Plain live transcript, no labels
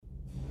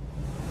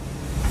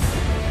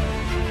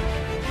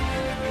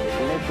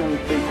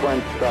Ignition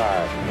sequence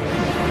start.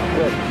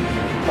 6,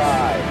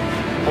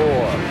 5,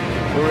 4,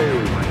 3,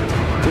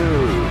 2,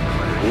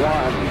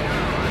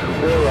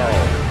 1, 0.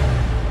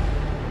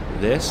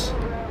 This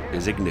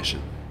is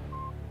Ignition.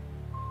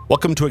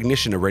 Welcome to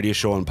Ignition, a radio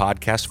show and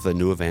podcast for the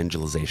new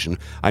evangelization.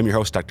 I'm your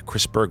host, Dr.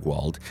 Chris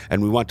Bergwald,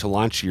 and we want to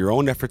launch your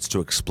own efforts to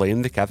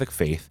explain the Catholic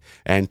faith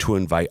and to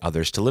invite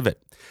others to live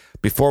it.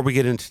 Before we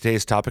get into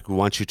today's topic, we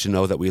want you to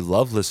know that we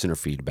love listener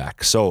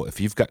feedback. So if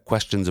you've got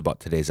questions about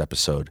today's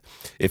episode,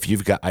 if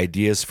you've got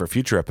ideas for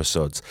future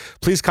episodes,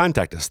 please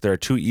contact us. There are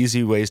two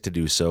easy ways to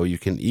do so. You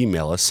can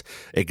email us,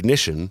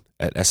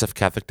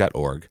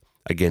 ignition@sfcatholic.org.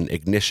 Again,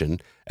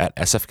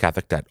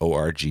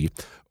 ignition@sfcatholic.org.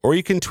 Or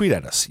you can tweet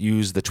at us.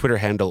 Use the Twitter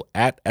handle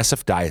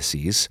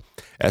 @SFDiocese,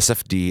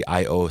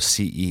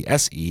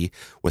 SFDIOCESE,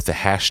 with the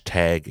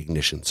hashtag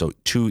Ignition. So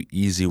two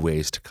easy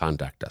ways to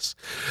contact us.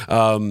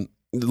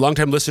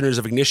 Longtime listeners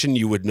of Ignition,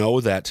 you would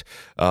know that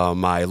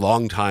my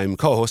longtime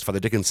co-host, Father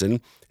Dickinson,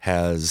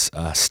 has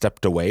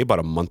stepped away about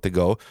a month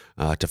ago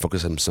to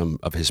focus on some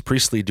of his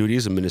priestly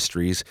duties and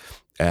ministries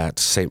at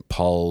St.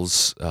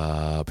 Paul's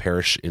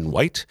Parish in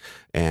White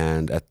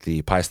and at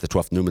the Pius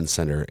XII Newman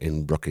Center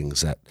in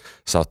Brookings at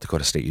South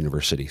Dakota State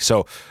University.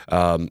 So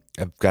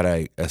I've got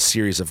a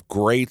series of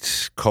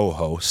great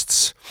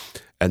co-hosts,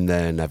 and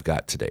then I've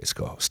got today's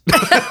co-host.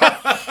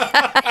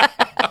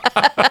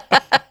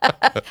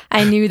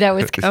 I knew that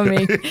was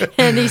coming.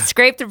 And he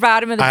scraped the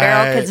bottom of the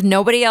barrel because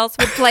nobody else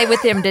would play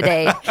with him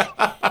today.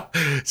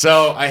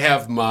 So I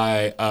have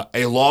my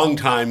a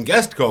longtime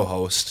guest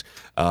co-host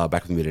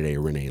back with me today,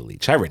 Renee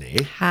Leach. Hi,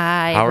 Renee.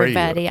 Hi, How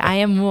everybody. Are you? I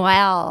am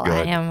well.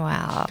 Good. I am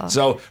well.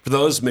 So for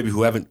those maybe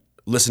who haven't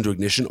listened to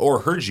Ignition or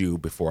heard you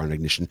before on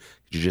Ignition,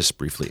 could you just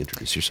briefly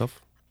introduce yourself?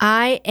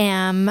 I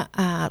am,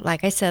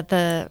 like I said,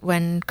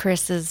 when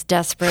Chris is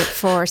desperate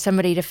for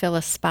somebody to fill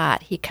a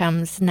spot, he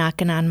comes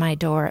knocking on my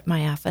door at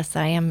my office.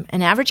 I am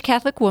an average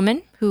Catholic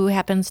woman who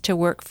happens to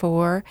work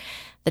for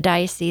the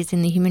diocese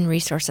in the Human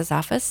Resources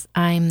Office.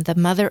 I'm the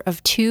mother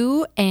of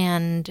two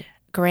and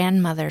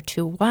grandmother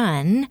to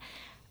one.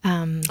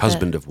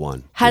 Husband of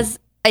one.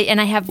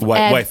 And I have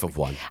wife of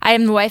one. I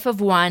am the wife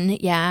of one.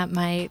 Yeah,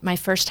 my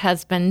first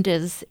husband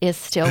is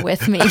still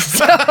with me.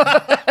 So.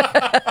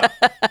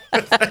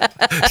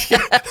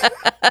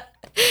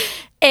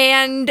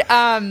 And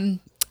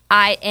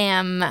I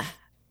am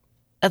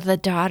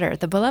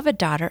the beloved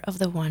daughter of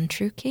the one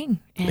true King,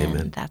 and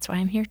Amen. That's why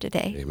I'm here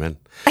today. Amen.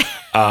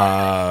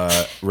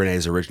 Renee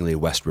is originally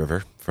West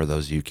River, for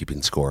those of you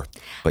keeping score,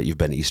 but you've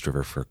been East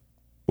River for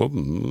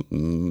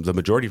the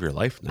majority of your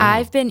life now.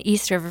 I've been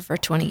East River for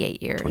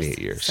 28 years. 28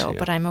 years. So, yeah.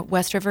 but I'm a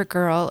West River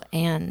girl,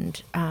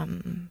 and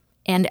I'm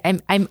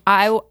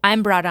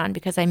brought on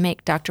because I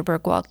make Dr.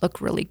 Bergwald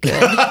look really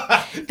good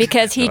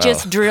because he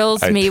just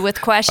drills me with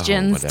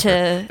questions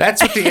to.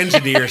 That's what the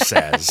engineer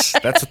says.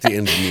 That's what the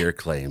engineer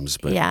claims.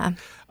 But yeah.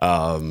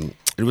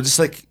 It would just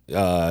like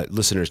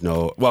listeners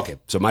know. Well, okay.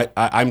 So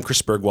I'm Chris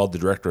Bergwald, the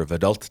director of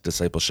adult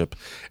discipleship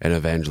and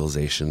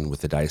evangelization with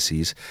the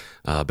diocese.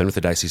 Been with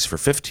the diocese for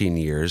 15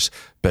 years.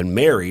 Been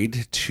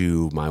married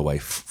to my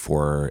wife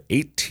for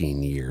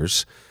 18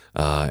 years.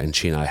 And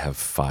she and I have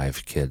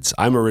 5 kids.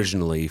 I'm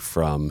originally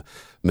from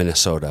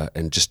Minnesota,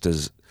 and just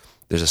as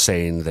there's a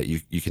saying that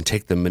you can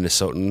take the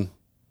Minnesotan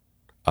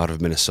out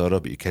of Minnesota,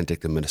 but you can't take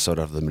the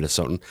Minnesota out of the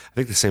Minnesotan. I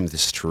think the same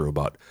is true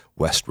about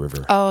West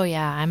River. Oh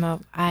yeah,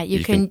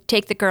 you can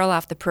take the girl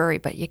off the prairie,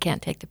 but you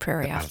can't take the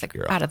prairie out of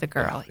the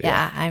girl.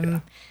 Yeah,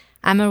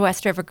 I'm a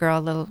West River girl,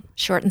 a little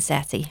short and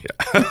sassy.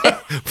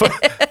 Yeah.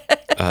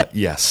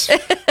 Yes.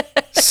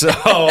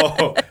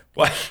 So.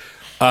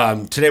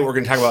 Today what we're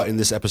going to talk about in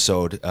this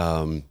episode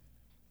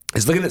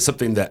is looking at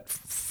something that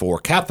for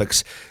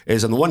Catholics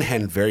is on the one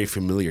hand very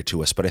familiar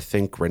to us, but I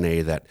think,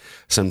 Renee, that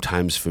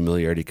sometimes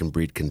familiarity can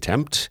breed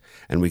contempt,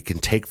 and we can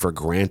take for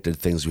granted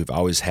things we've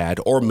always had,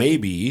 or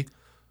maybe,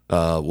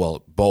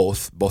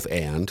 both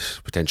and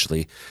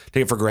potentially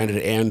take it for granted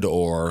and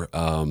or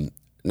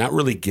not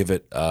really give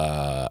it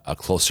a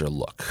closer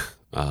look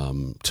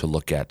to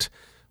look at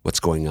what's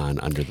going on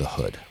under the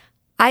hood.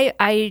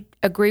 I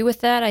agree with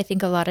that. I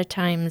think a lot of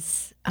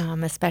times,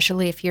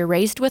 especially if you're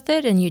raised with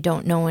it and you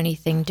don't know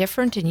anything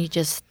different, and you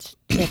just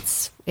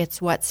it's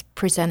what's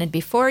presented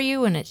before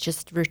you, and it's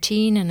just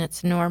routine and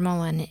it's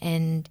normal,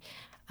 and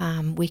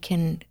we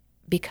can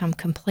become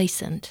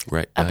complacent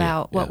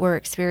about what we're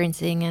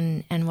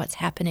experiencing and what's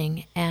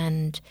happening.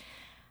 And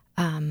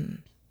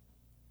I'm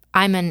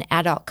an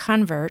adult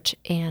convert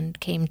and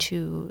came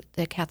to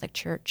the Catholic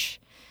Church.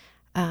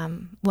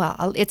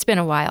 It's been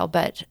a while,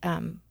 but.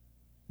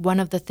 One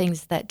of the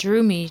things that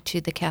drew me to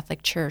the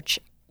Catholic Church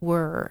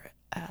were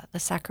the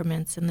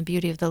sacraments and the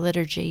beauty of the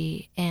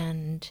liturgy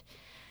and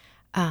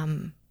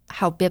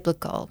how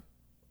biblical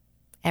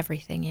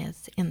everything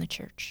is in the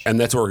church. And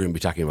that's what we're going to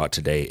be talking about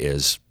today,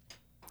 is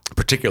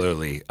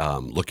particularly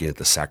looking at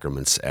the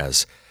sacraments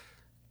as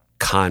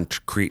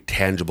concrete,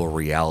 tangible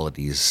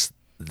realities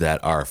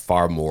that are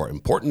far more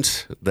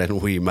important than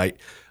we might,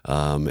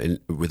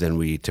 than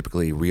we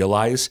typically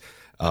realize.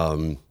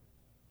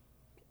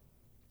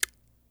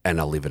 And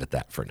I'll leave it at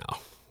that for now.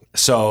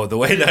 So the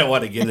way that I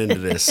want to get into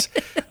this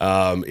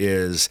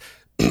is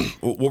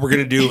what we're going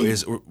to do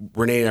is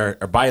Renee are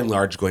by and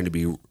large going to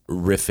be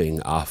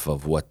riffing off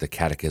of what the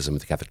Catechism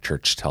of the Catholic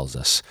Church tells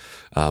us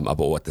about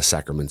what the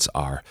sacraments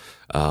are.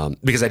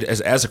 Because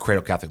as a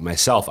cradle Catholic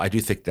myself, I do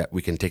think that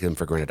we can take them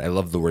for granted. I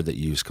love the word that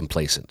you use,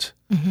 complacent,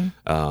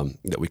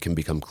 that we can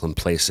become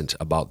complacent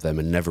about them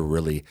and never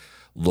really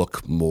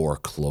look more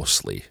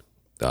closely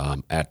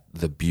at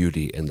the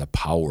beauty and the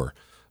power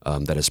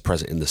that is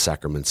present in the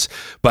sacraments.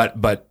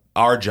 But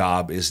our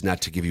job is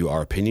not to give you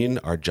our opinion.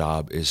 Our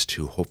job is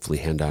to hopefully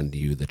hand on to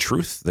you the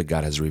truth that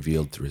God has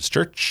revealed through his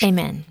church.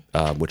 Amen.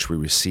 Which we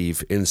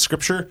receive in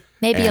Scripture.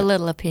 Maybe a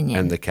little opinion.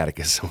 And the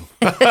Catechism.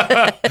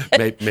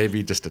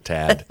 Maybe just a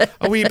tad.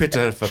 A wee bit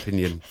of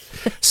opinion.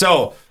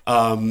 So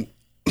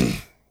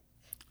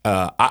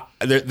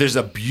there's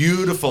a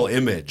beautiful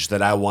image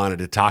that I wanted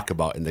to talk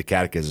about in the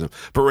Catechism.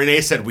 But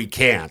Renee said we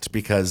can't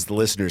because the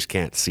listeners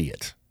can't see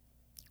it.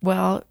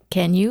 Well,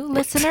 can you,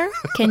 listener?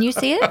 Can you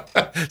see it?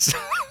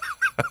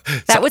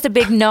 That was a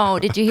big no.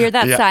 Did you hear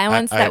that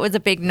silence? That was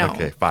a big no.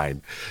 Okay,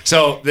 fine.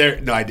 So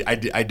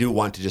I do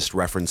want to just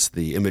reference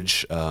the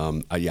image.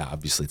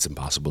 Obviously it's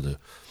impossible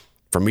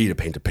for me to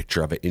paint a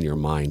picture of it in your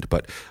mind,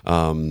 but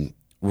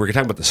we're going to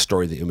talk about the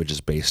story the image is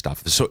based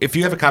off of. So if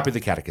you have a copy of the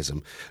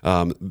Catechism,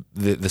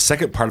 the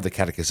second part of the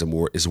Catechism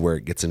is where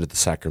it gets into the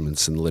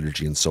sacraments and the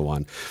liturgy and so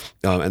on.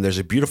 And there's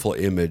a beautiful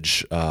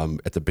image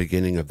at the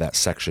beginning of that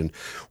section,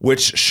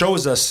 which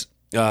shows us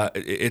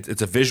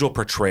it's a visual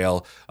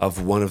portrayal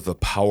of one of the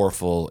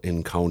powerful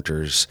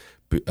encounters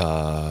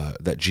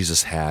that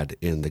Jesus had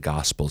in the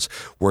Gospels,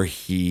 where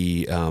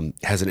he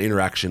has an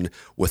interaction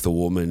with a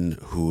woman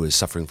who is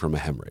suffering from a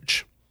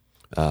hemorrhage.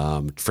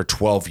 For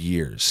 12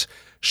 years,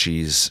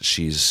 she's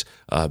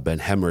been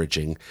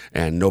hemorrhaging,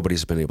 and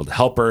nobody's been able to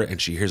help her.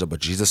 And she hears about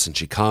Jesus, and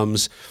she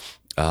comes,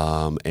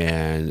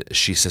 and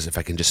she says, "If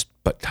I can just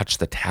but touch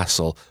the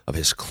tassel of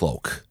his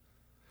cloak,"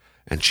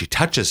 and she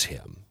touches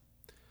him.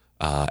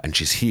 And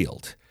she's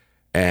healed,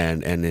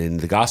 and in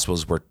the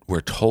Gospels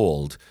we're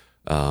told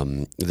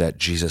that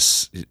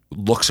Jesus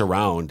looks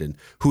around and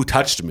who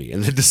touched me,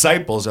 and the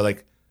disciples are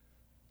like,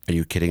 "Are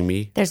you kidding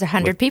me? There's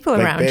 100 people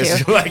around you.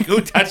 Like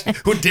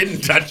who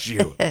didn't touch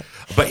you?"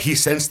 But he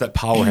sensed that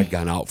power had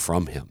gone out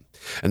from him,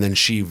 and then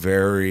she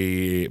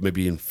very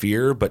maybe in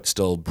fear but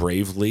still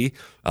bravely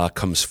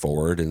comes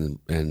forward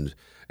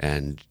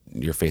and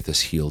your faith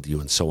has healed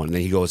you, and so on. And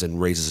then he goes and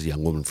raises a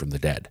young woman from the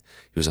dead.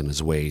 He was on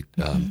his way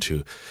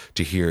to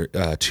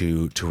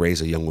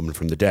raise a young woman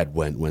from the dead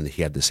when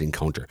he had this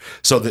encounter.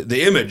 So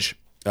the image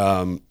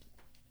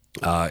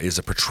is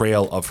a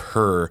portrayal of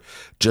her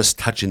just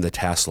touching the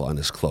tassel on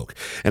his cloak.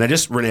 And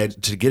Renee,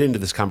 to get into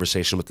this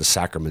conversation with the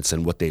sacraments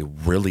and what they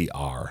really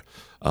are,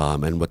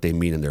 and what they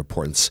mean and their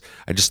importance,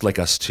 I'd just like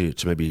us to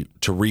maybe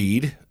to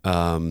read,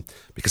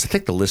 because I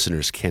think the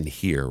listeners can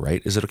hear,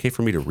 right? Is it okay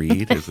for me to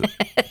read? Is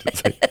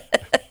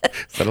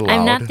that allowed?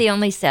 I'm not the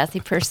only sassy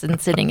person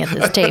sitting at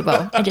this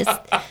table. I just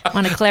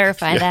want to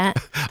clarify that.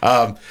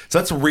 So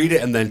let's read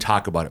it and then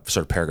talk about it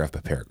sort of paragraph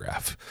by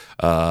paragraph.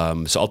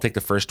 So I'll take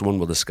the first one.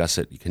 We'll discuss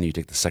it. Can you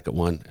take the second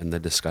one and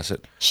then discuss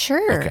it?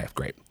 Sure. Okay,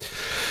 great.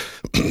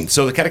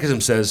 So the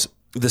Catechism says,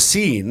 the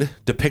scene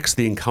depicts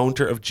the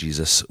encounter of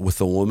Jesus with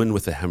a woman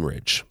with a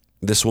hemorrhage.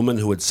 This woman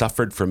who had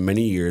suffered for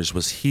many years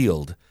was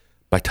healed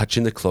by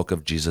touching the cloak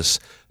of Jesus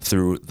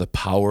through the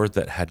power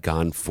that had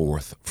gone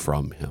forth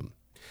from him.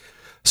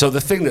 So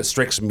the thing that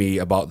strikes me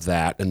about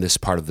that and this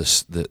part of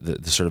this,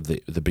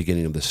 the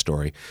beginning of the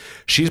story,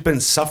 she's been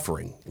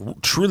suffering,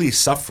 truly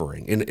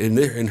suffering in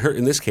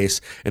this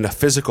case in a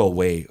physical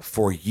way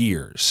for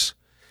years.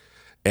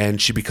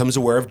 And she becomes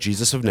aware of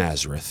Jesus of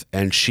Nazareth,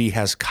 and she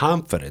has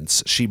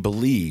confidence. She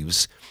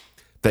believes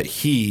that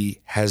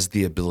he has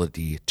the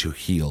ability to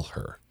heal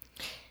her.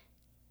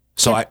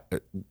 So I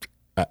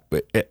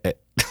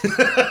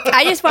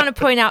just want to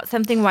point out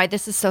something why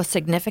this is so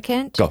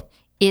significant. Go.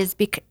 Is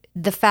because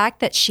the fact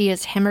that she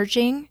is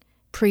hemorrhaging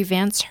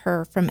prevents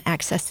her from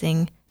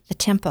accessing the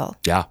temple.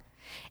 Yeah.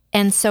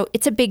 And so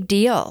it's a big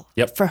deal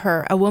for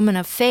her, a woman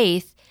of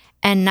faith,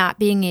 and not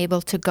being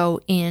able to go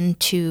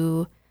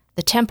into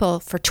the temple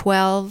for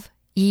 12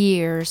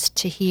 years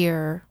to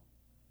hear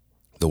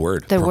the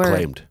word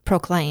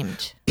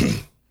proclaimed.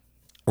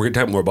 We're going to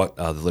talk more about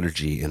the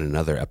liturgy in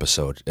another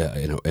episode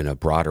in a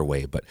broader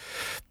way, but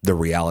the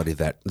reality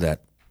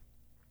that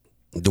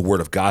the word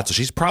of God, so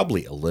she's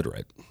probably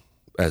illiterate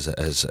as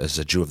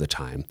a Jew of the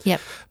time. Yep.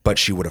 But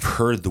she would have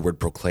heard the word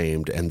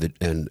proclaimed, and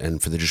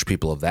for the Jewish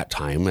people of that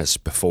time, as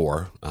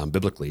before,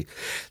 biblically,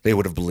 they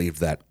would have believed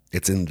that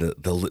it's in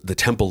the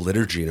temple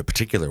liturgy in a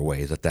particular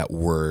way that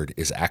word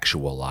is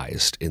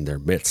actualized in their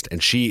midst.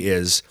 And she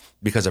is,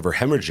 because of her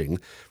hemorrhaging,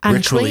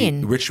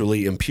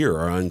 ritually impure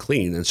or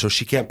unclean. And so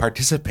she can't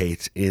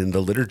participate in the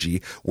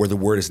liturgy where the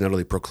word is not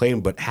only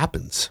proclaimed, but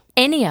happens.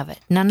 Any of it.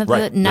 None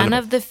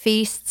of the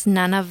feasts,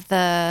 none of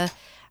the,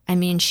 I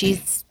mean,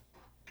 she's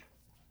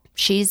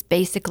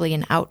basically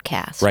an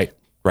outcast. Right.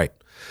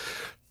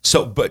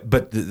 So,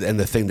 and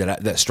the thing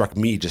that struck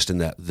me just in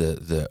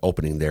the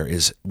opening there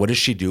is, what does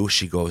she do?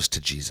 She goes to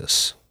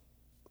Jesus.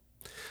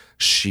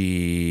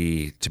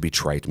 she, to be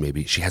trite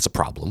maybe, she has a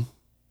problem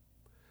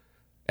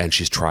and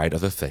she's tried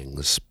other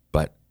things,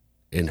 but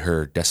in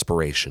her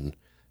desperation,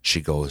 she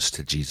goes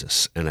to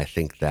Jesus. And I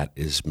think that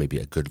is maybe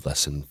a good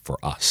lesson for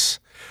us,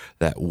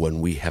 that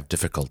when we have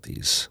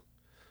difficulties,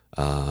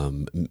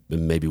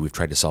 maybe we've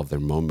tried to solve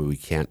them, maybe we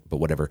can't, but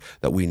whatever,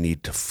 that we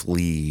need to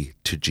flee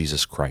to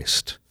Jesus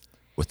Christ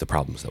with the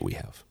problems that we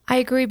have. I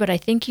agree, but I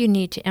think you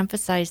need to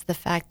emphasize the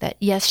fact that,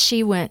 yes,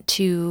 she went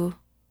to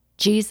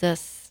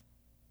Jesus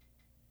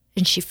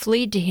and she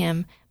fled to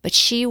him, but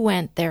she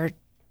went there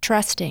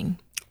trusting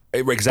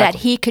Exactly.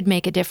 that he could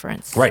make a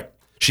difference. Right.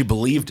 She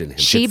believed in him.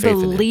 She had faith in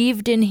him.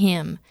 believed in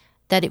him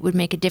that it would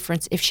make a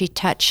difference if she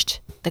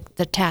touched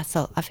the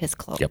tassel of his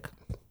cloak. Yep.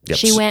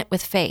 She went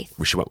with faith.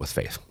 She went with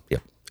faith.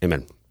 Yep.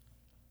 Amen.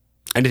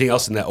 Anything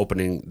else in that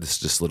opening, this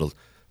just little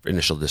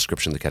initial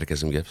description the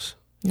Catechism gives?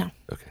 No.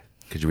 Okay.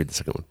 Could you read the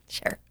second one?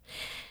 Sure.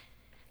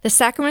 The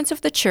sacraments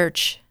of the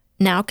Church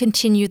now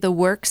continue the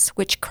works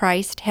which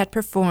Christ had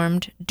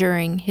performed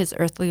during his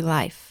earthly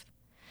life.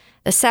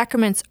 The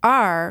sacraments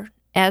are,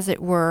 as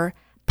it were,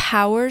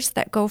 powers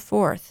that go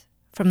forth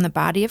from the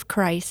body of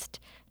Christ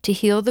to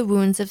heal the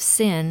wounds of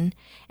sin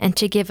and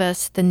to give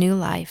us the new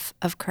life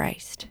of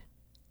Christ.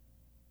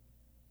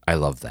 I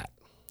love that.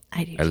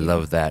 I do. I too.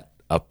 love that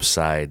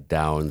upside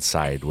down,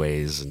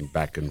 sideways, and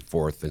back and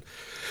forth. And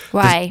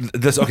Why?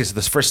 So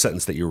this first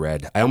sentence that you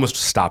read, I almost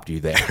stopped you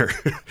there.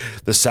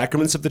 The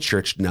sacraments of the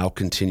Church now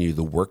continue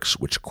the works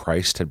which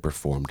Christ had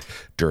performed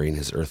during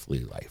his earthly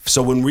life.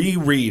 So when we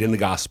read in the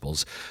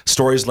Gospels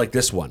stories like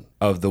this one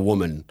of the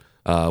woman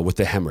with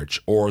the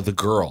hemorrhage, or the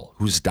girl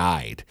who's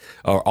died,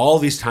 or all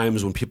these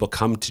times when people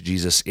come to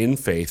Jesus in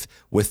faith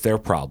with their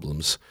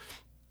problems,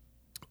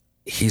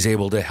 he's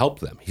able to help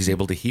them. He's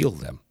able to heal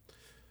them.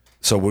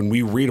 So when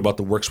we read about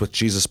the works which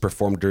Jesus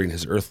performed during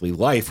his earthly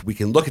life, we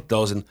can look at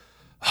those and,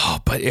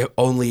 but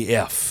only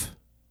if.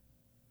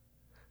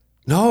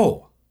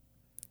 No.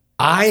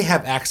 I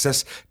have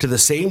access to the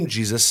same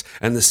Jesus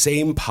and the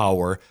same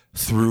power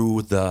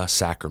through the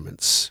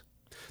sacraments.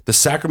 The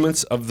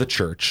sacraments of the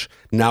Church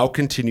now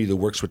continue the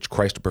works which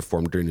Christ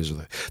performed during his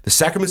life. The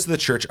sacraments of the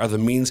Church are the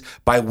means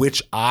by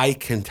which I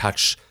can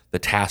touch the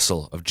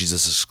tassel of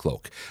Jesus'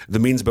 cloak, the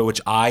means by which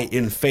I,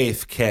 in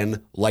faith,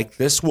 can, like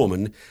this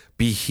woman,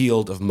 be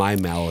healed of my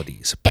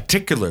maladies,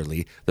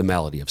 particularly the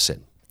malady of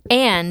sin.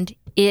 And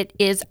it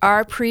is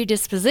our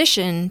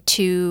predisposition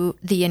to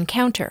the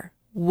encounter.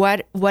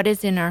 What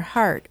is in our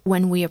heart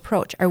when we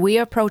approach? Are we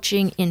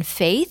approaching in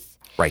faith?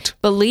 Right.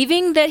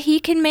 Believing that he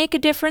can make a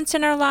difference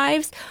in our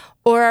lives?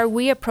 Or are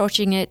we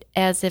approaching it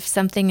as if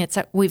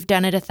we've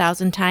done it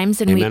 1,000 times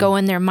and Amen. we go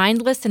in there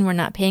mindless and we're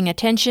not paying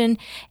attention,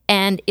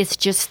 and it's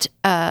just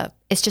a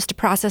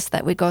process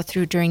that we go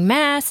through during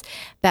Mass.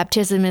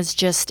 Baptism is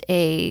just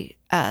a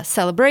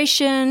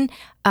celebration,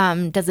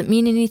 doesn't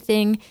mean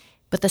anything.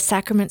 But the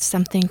sacrament,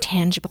 something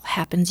tangible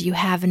happens. You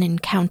have an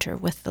encounter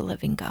with the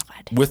living God.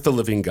 With the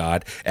living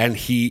God. And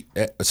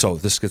so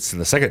this gets to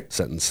the second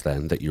sentence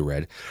then that you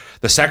read.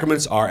 The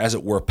sacraments are, as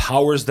it were,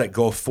 powers that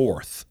go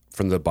forth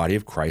from the body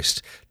of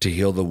Christ to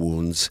heal the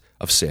wounds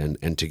of sin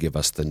and to give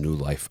us the new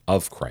life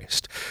of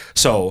Christ.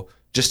 So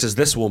just as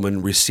this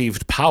woman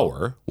received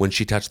power when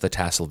she touched the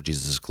tassel of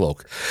Jesus'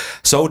 cloak,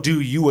 so do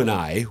you and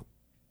I.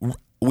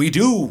 We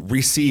do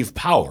receive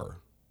power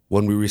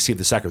when we receive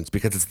the sacraments,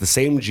 because it's the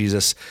same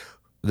Jesus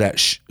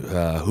that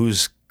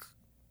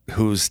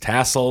whose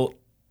tassel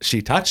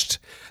she touched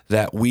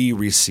that we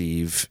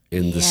receive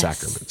in the Yes.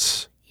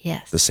 sacraments.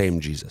 Yes. The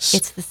same Jesus.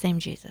 It's the same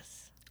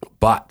Jesus.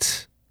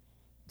 But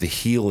the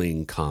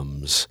healing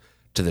comes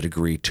to the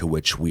degree to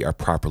which we are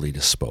properly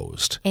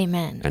disposed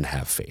Amen. and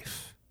have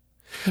faith.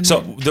 Amen.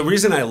 So the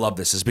reason I love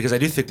this is because I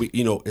do think we,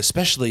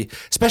 especially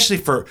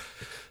for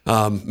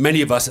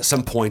many of us at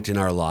some point in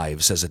our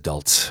lives as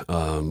adults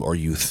or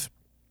youth,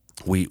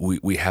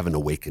 we have an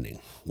awakening.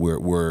 We're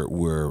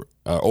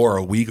or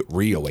a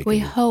reawakening. We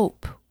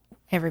hope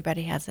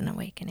everybody has an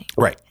awakening.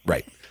 Right.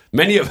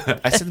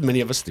 I said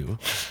many of us do.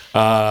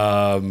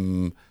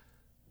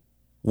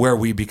 Where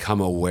we become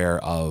aware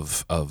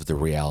of the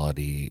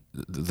reality,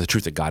 the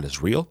truth that God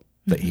is real,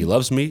 that He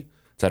loves me,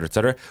 et cetera, et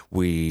cetera.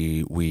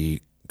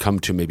 We come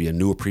to maybe a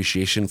new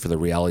appreciation for the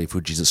reality of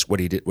what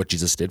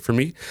Jesus did for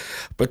me.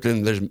 But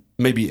then there's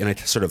maybe, and I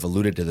sort of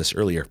alluded to this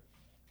earlier,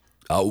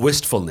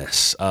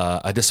 wistfulness,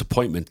 a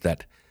disappointment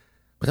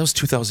but that was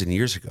 2,000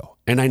 years ago.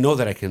 And I know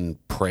that I can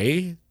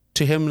pray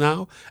to Him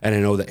now, and I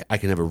know that I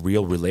can have a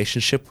real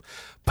relationship,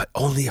 but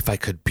only if I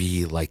could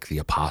be like the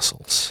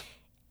apostles.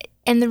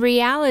 And the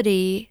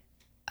reality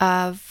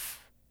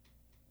of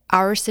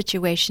our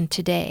situation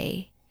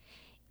today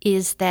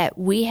is that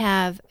we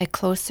have a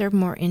closer,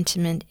 more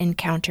intimate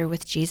encounter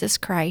with Jesus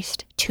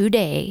Christ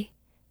today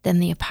than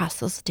the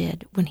apostles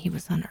did when He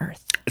was on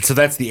earth. So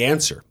that's the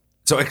answer.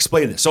 So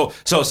explain this. So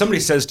somebody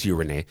says to you,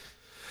 Renee,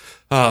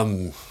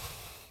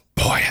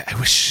 boy, I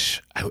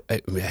wish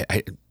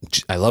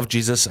I love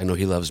Jesus. I know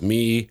He loves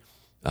me.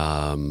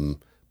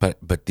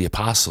 But the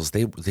apostles,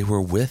 they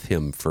were with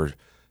Him for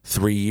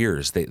 3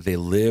 years. They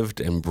lived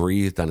and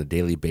breathed on a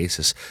daily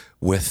basis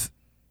with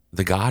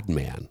the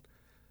God-man.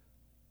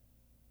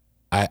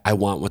 I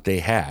want what they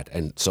had.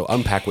 And so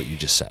unpack what you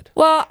just said.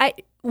 Well,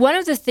 one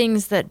of the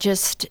things that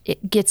just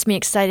gets me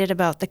excited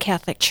about the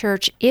Catholic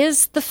Church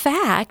is the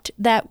fact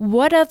that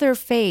what other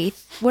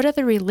faith, what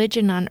other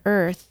religion on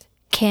earth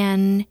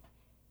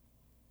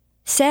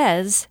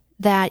says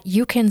that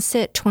you can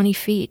sit 20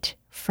 feet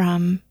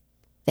from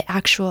the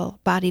actual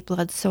body,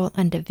 blood, soul,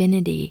 and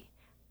divinity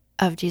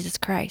of Jesus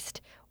Christ?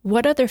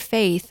 What other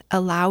faith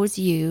allows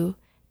you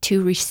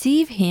to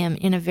receive him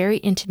in a very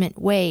intimate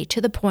way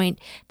to the point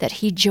that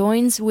he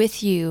joins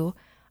with you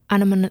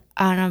on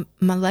a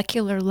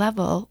molecular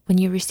level when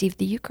you receive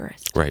the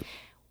Eucharist? Right.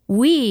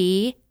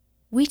 We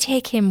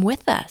take him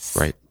with us.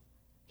 Right.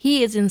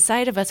 He is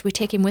inside of us. We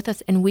take him with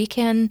us, and we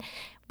can,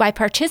 by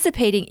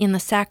participating in the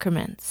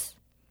sacraments,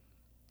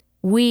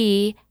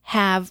 we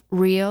have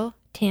real,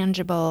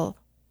 tangible,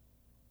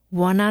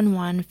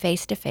 one-on-one,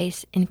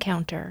 face-to-face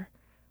encounter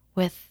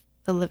with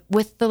the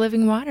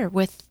living water,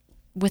 with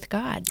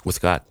God. With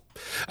God.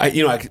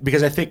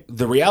 Because I think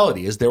the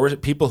reality is there were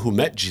people who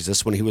met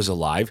Jesus when he was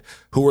alive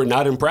who were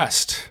not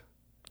impressed.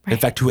 Right. In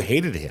fact, who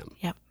hated him.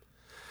 Yep.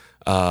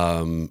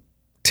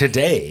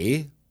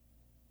 Today,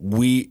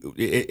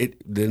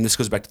 then this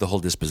goes back to the whole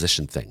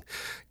disposition thing.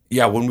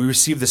 Yeah, when we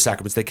receive the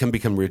sacraments, they can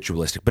become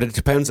ritualistic, but it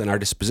depends on our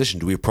disposition.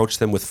 Do we approach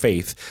them with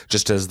faith,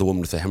 just as the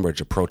woman with the hemorrhage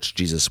approached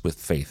Jesus with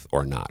faith,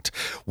 or not?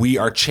 We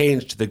are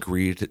changed to the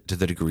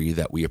degree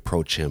that we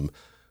approach him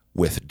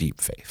with deep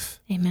faith.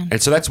 Amen.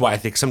 And so that's why I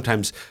think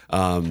sometimes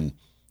the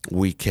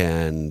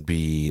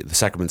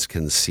sacraments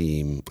can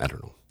seem, I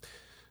don't know,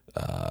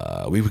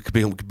 we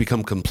could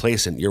become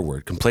complacent, your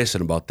word,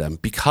 complacent about them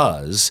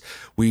because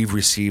we've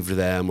received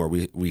them or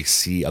we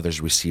see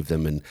others receive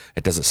them and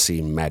it doesn't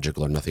seem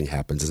magical or nothing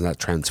happens. It's not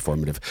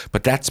transformative.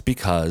 But that's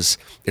because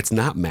it's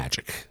not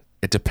magic.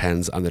 It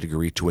depends on the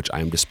degree to which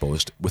I am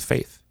disposed with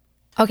faith.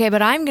 Okay,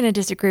 but I'm going to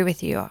disagree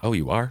with you. Oh,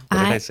 you are? What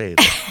did I say?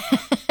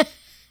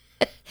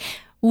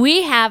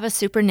 We have a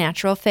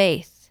supernatural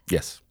faith.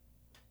 Yes.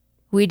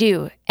 We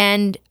do.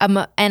 And I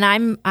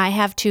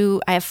have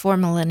 4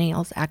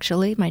 millennials,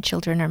 actually. My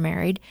children are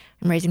married.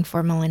 I'm raising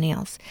 4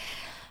 millennials.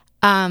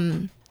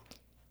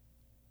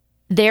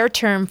 Their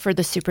term for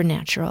the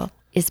supernatural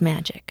is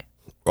magic.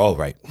 Oh,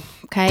 right.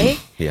 Okay?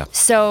 Yeah.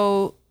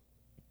 So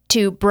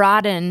to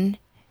broaden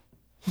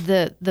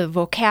the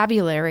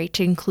vocabulary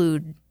to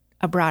include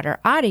a broader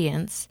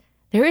audience,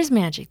 there is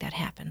magic that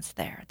happens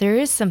there. There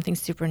is something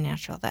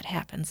supernatural that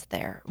happens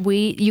there.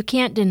 You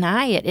can't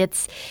deny it.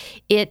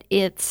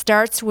 It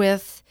starts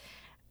with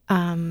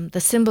the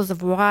symbols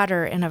of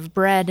water and of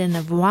bread and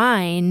of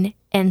wine,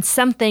 and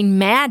something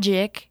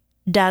magic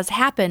does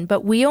happen.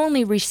 But we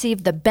only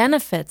receive the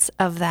benefits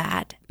of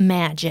that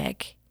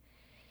magic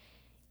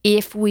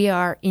if we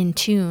are in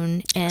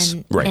tune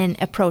and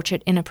approach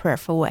it in a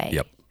prayerful way.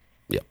 Yep.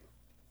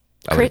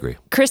 I would agree.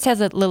 Chris has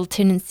a little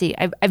tendency.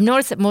 I've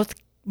noticed that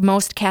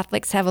most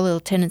Catholics have a little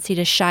tendency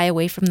to shy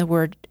away from the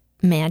word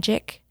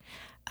magic.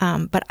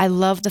 But I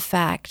love the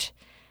fact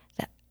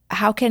that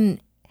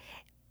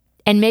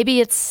and maybe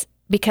it's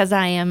because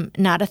I am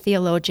not a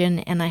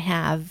theologian and I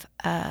have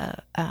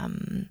a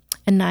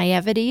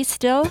naivety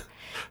still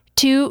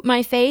to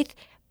my faith,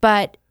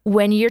 but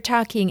when you're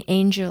talking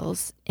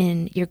angels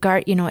and your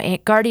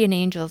guardian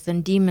angels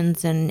and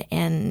demons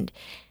and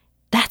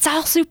that's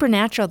all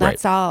supernatural.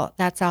 That's all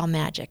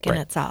magic, and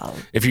it's all.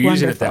 If you're wonderful.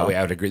 using it that way,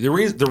 I would agree.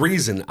 The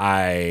reason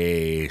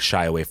I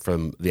shy away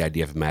from the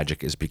idea of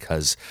magic is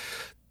because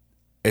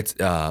it's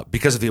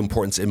because of the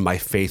importance in my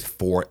faith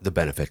for the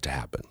benefit to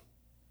happen.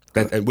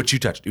 Which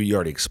you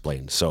already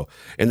explained. So,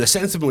 in the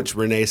sense in which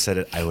Renee said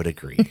it, I would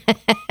agree.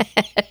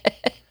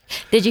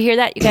 Did you hear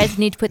that? You guys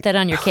need to put that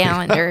on your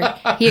calendar.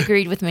 He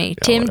agreed with me.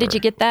 Tim, did you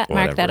get that?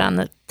 Mark that on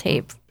the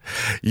tape.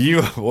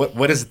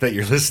 What is it that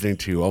you're listening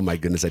to? Oh my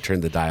goodness, I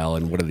turned the dial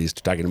and what are these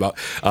talking about?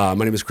 My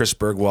name is Chris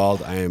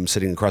Bergwald. I am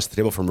sitting across the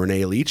table from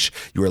Renee Leach.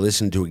 You are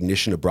listening to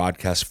Ignition, a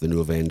broadcast for the New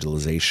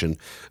Evangelization.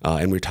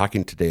 And we're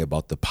talking today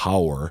about the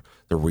power,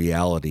 the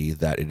reality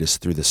that it is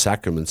through the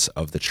sacraments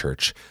of the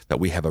church that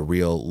we have a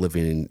real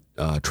living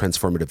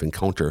transformative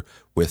encounter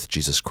with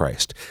Jesus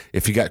Christ.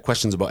 If you got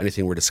questions about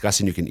anything we're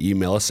discussing, you can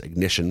email us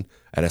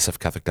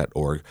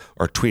ignition@sfcatholic.org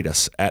or tweet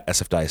us at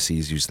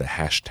sfdiocese. Use the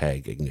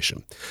hashtag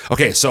ignition.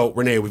 Okay, so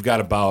Renee, we've got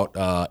about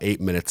 8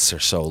 minutes or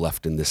so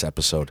left in this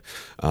episode.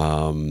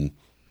 Why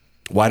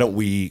don't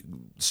we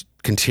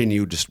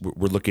continue?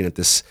 We're looking at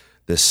this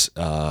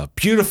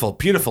beautiful,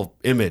 beautiful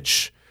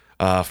image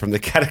from the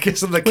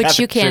Catechism of the Catholic Which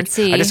you can't Church.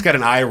 see. I just got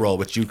an eye roll,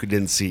 which you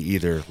didn't see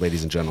either,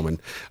 ladies and gentlemen.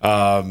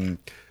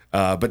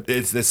 But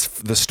it's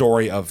the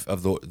story of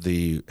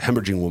the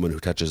hemorrhaging woman who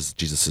touches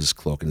Jesus'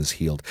 cloak and is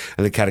healed.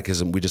 And the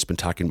Catechism, we've just been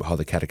talking about how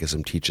the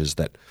Catechism teaches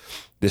that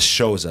this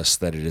shows us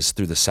that it is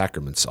through the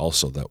sacraments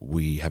also that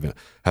we have a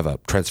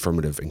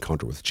transformative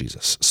encounter with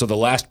Jesus. So the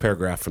last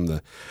paragraph from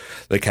the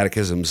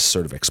Catechism's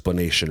sort of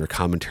explanation or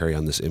commentary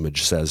on this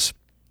image says,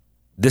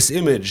 "This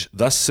image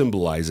thus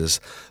symbolizes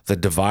the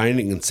divine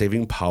and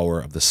saving power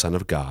of the Son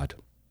of God,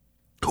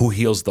 who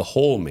heals the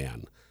whole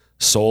man,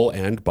 soul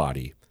and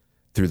body,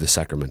 through the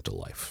sacramental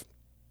life."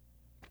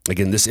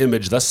 Again, this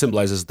image thus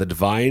symbolizes the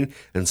divine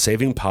and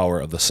saving power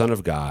of the Son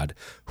of God,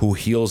 who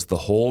heals the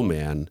whole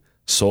man,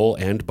 soul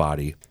and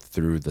body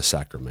through the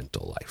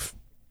sacramental life.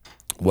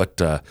 What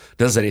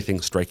does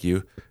anything strike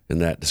you in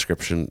that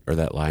description or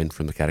that line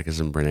from the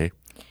Catechism, Renee?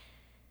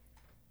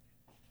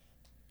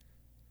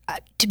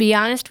 To be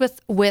honest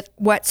with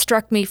what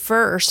struck me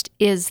first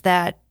is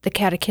that the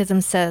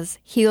Catechism says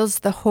heals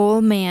the whole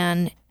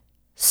man,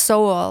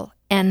 soul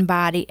and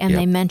body, and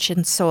they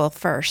mention soul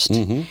first.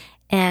 Mm-hmm.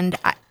 And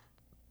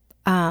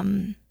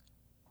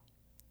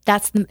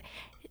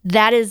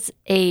that is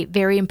a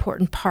very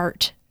important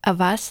part of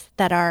us,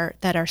 that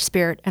our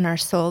spirit and our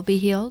soul be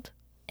healed.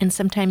 And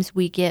sometimes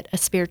we get a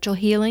spiritual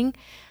healing,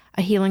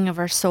 a healing of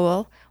our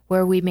soul,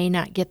 where we may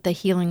not get the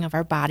healing of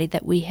our body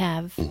that we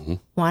have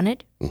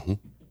wanted. Mm-hmm.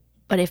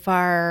 But if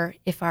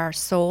our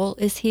soul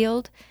is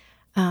healed,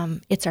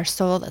 it's our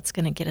soul that's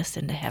going to get us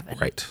into heaven.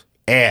 Right.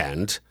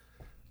 And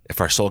if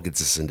our soul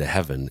gets us into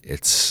heaven,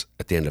 it's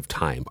at the end of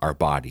time, our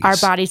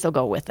bodies will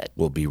go with it.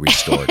 Will be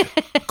restored,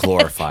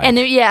 glorified. And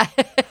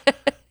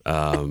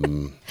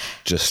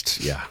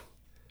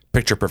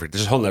Picture perfect.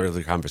 There's a whole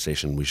other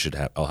conversation we should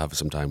have. I'll have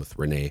some time with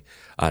Renee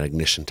on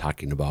Ignition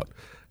talking about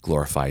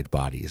glorified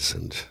bodies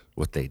and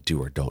what they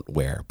do or don't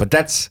wear. But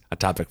that's a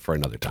topic for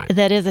another time.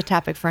 That is a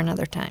topic for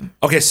another time.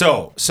 Okay,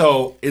 so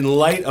in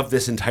light of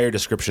this entire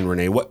description,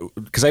 Renee,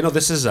 because I know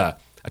this is a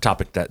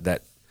topic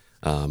that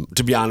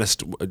to be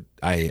honest,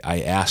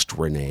 I asked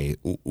Renee,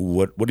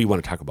 what do you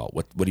want to talk about?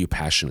 What are you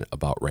passionate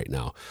about right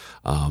now?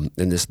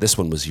 And this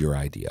one was your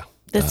idea.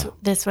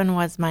 This one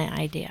was my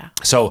idea.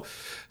 So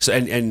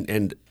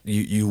and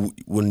you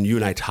when you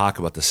and I talk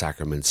about the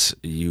sacraments,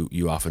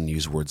 you often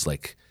use words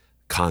like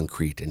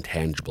concrete and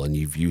tangible, and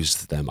I've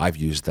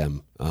used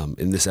them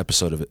in this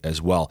episode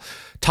as well.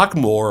 Talk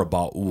more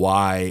about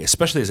why,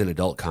 especially as an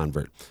adult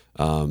convert,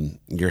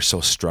 you're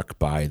so struck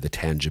by the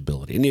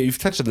tangibility. And you've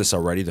touched on this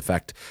already, the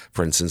fact,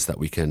 for instance, that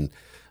we can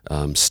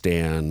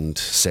stand,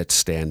 sit,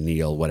 stand,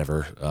 kneel,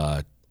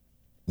 whatever,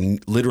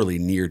 literally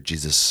near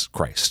Jesus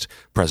Christ,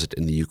 present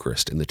in the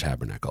Eucharist, in the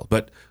tabernacle.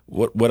 But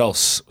what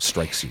else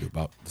strikes you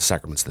about the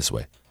sacraments this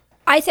way?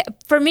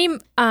 For me,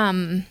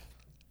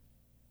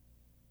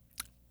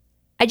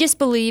 I just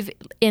believe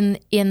in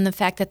the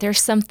fact that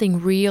there's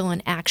something real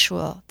and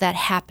actual that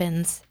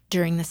happens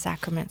during the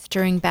sacraments,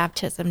 during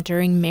baptism,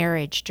 during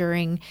marriage,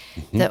 during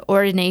the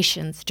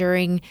ordinations,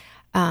 during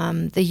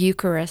the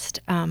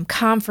Eucharist,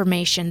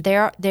 confirmation.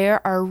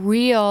 There are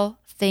real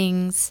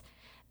things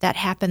that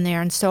happen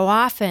there, and so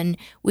often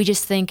we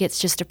just think it's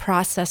just a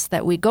process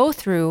that we go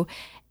through.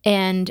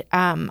 And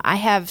I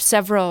have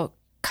several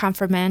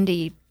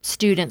confirmandi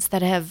students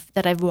that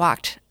I've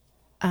walked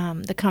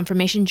the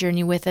confirmation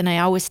journey with, and I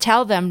always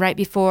tell them right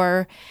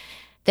before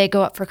they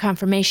go up for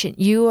confirmation,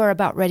 you are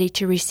about ready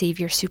to receive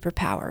your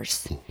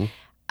superpowers.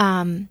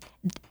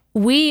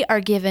 We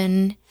are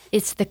given,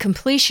 it's the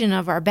completion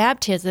of our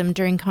baptism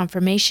during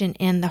confirmation,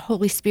 and the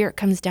Holy Spirit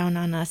comes down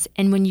on us.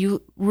 And when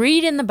you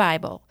read in the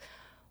Bible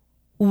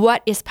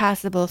what is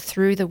possible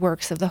through the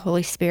works of the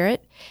Holy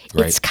Spirit,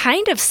 it's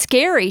kind of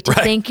scary to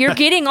think you're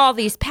getting all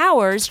these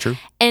powers. True.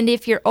 And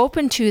if you're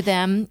open to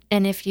them,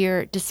 and if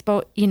you're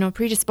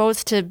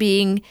predisposed to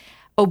being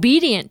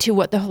obedient to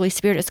what the Holy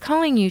Spirit is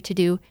calling you to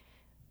do,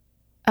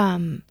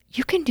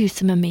 you can do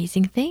some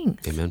amazing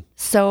things. Amen.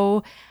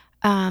 So,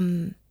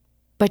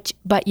 but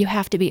you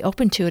have to be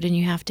open to it, and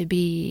you have to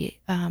be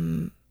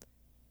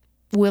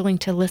willing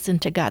to listen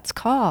to God's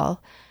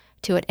call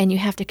to it, and you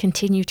have to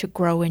continue to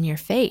grow in your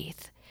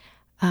faith.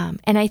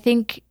 And I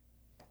think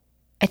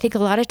a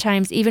lot of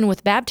times, even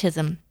with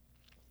baptism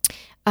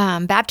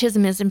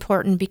is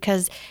important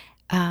because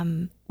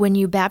when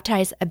you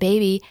baptize a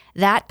baby,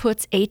 that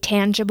puts a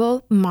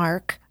tangible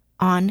mark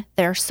on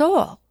their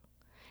soul.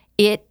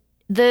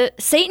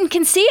 Satan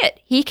can see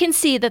it. He can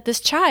see that this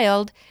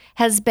child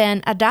has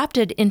been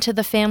adopted into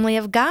the family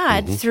of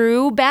God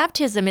through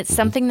baptism. It's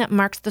something that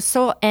marks the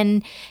soul,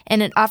 and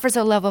it offers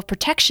a level of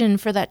protection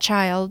for that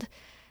child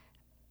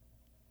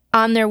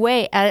on their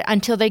way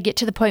until they get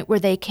to the point where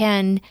they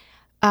can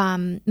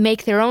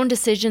make their own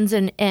decisions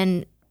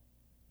and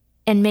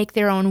make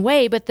their own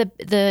way. But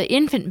the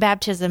infant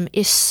baptism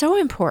is so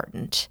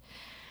important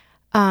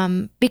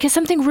because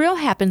something real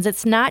happens.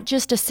 It's not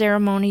just a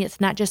ceremony.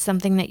 It's not just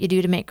something that you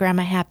do to make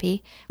Grandma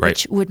happy,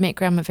 which would make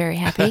Grandma very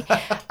happy.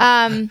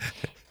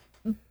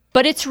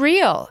 But it's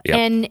real,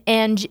 and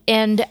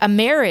a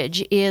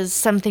marriage is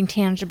something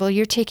tangible.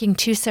 You're taking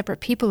two separate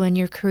people and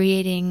you're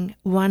creating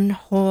one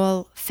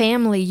whole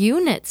family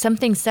unit,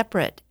 something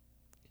separate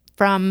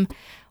from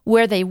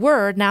where they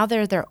were. Now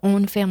they're their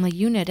own family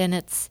unit, and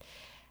it's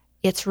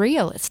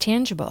real, it's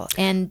tangible,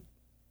 and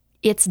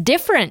it's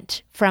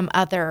different from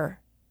other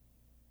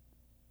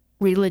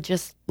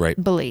religious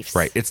beliefs.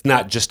 Right. It's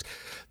not just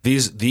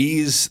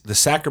the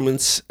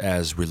sacraments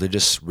as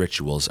religious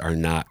rituals are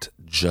not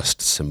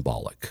just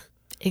symbolic.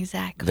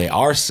 Exactly. They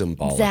are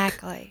symbolic.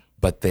 Exactly.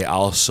 But they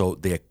also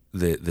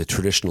the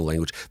traditional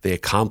language, they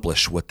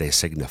accomplish what they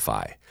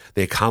signify.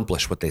 They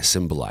accomplish what they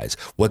symbolize.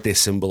 What they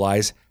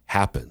symbolize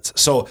happens.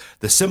 So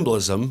the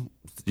symbolism,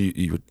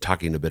 you were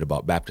talking a bit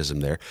about baptism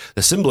there.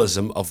 The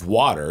symbolism of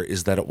water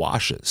is that it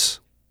washes,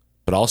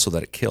 but also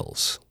that it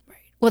kills.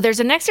 Well, there's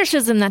an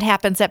exorcism that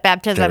happens at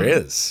baptism. There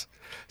is.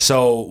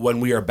 So when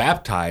we are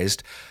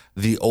baptized,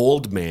 the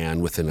old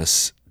man within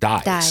us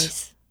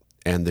dies.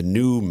 And the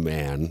new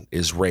man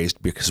is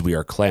raised because we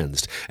are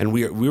cleansed. And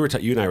you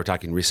and I were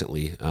talking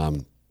recently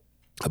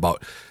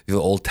about the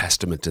Old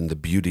Testament and the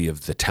beauty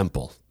of the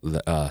temple,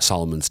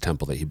 Solomon's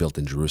temple that he built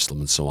in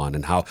Jerusalem and so on,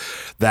 and how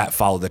that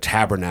followed the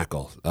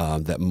tabernacle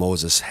that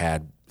Moses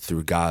had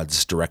through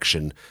God's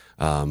direction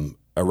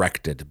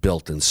erected,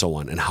 built, and so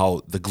on, and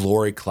how the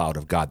glory cloud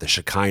of God, the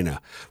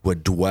Shekinah,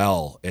 would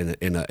dwell in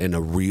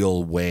a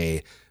real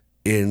way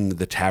in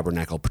the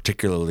tabernacle,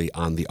 particularly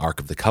on the Ark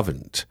of the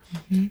Covenant.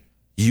 Mm-hmm.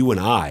 You and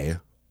I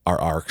are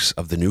arks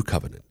of the new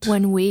covenant.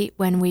 When we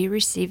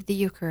receive the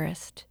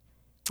Eucharist,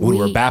 when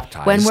we're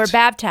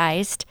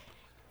baptized,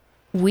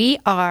 we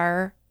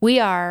are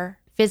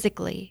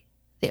physically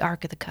the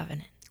Ark of the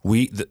Covenant.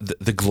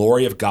 The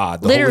glory of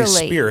God, the Holy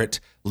Spirit,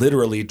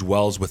 literally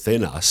dwells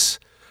within us.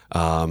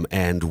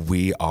 And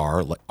we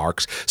are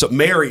arks. So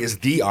Mary is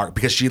the ark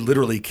because she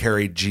literally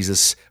carried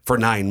Jesus for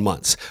 9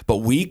 months. But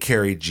we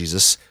carried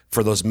Jesus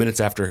for those minutes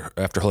after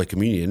Holy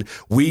Communion.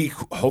 We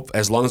hope,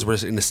 as long as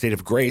we're in a state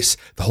of grace,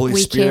 the Holy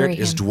Spirit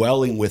is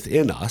dwelling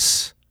within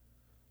us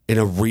in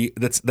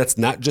that's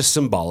not just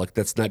symbolic,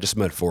 that's not just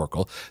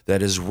metaphorical,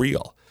 that is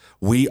real.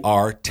 We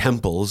are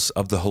temples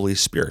of the Holy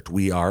Spirit.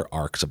 We are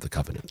arks of the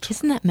covenant.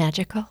 Isn't that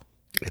magical?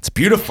 It's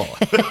beautiful.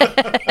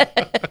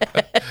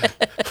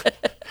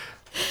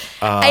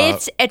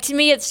 To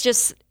me,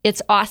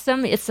 it's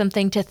awesome. It's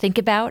something to think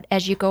about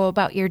as you go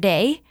about your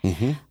day.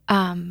 Mm-hmm.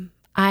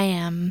 I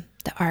am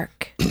the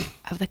Ark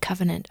of the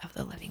Covenant of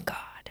the living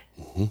God.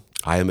 Mm-hmm.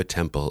 I am a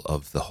temple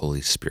of the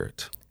Holy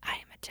Spirit. I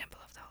am a temple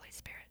of the Holy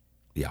Spirit.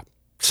 Yeah.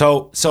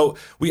 So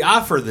we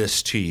offer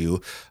this to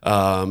you,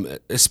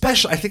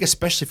 especially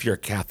if you're a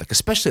Catholic,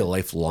 especially a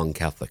lifelong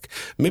Catholic.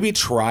 Maybe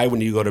try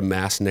when you go to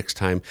Mass next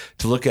time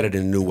to look at it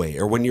in a new way,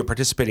 or when you're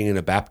participating in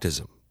a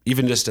baptism.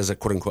 Even just as a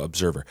quote-unquote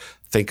observer,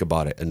 think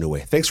about it in a new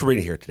way. Thanks for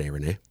being here today,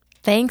 Renee.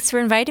 Thanks for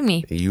inviting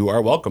me. You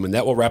are welcome. And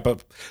that will wrap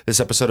up this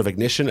episode of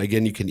Ignition.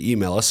 Again, you can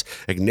email us,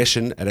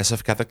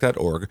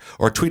 ignition@sfcatholic.org,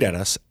 or tweet at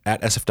us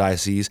at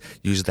sfdiocese.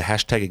 Use the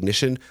hashtag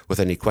Ignition with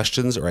any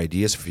questions or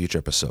ideas for future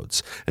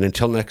episodes. And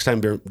until next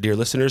time, dear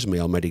listeners, may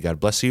Almighty God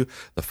bless you,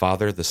 the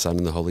Father, the Son,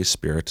 and the Holy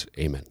Spirit.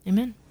 Amen.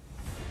 Amen.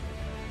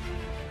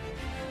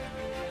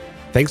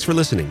 Thanks for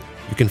listening.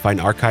 You can find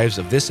archives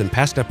of this and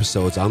past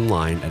episodes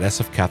online at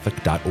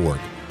sfcatholic.org.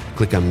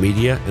 Click on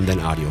Media and then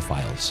Audio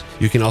Files.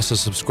 You can also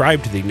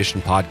subscribe to the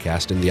Ignition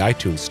podcast in the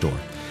iTunes Store.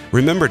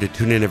 Remember to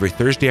tune in every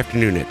Thursday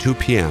afternoon at 2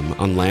 p.m.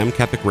 on Lamb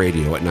Catholic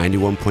Radio at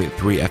 91.3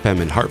 FM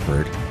in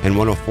Hartford and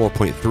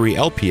 104.3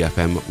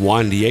 LP-FM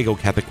Juan Diego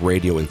Catholic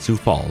Radio in Sioux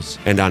Falls,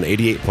 and on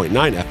 88.9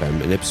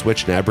 FM in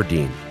Ipswich and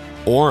Aberdeen,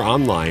 or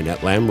online at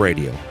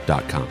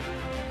lambradio.com.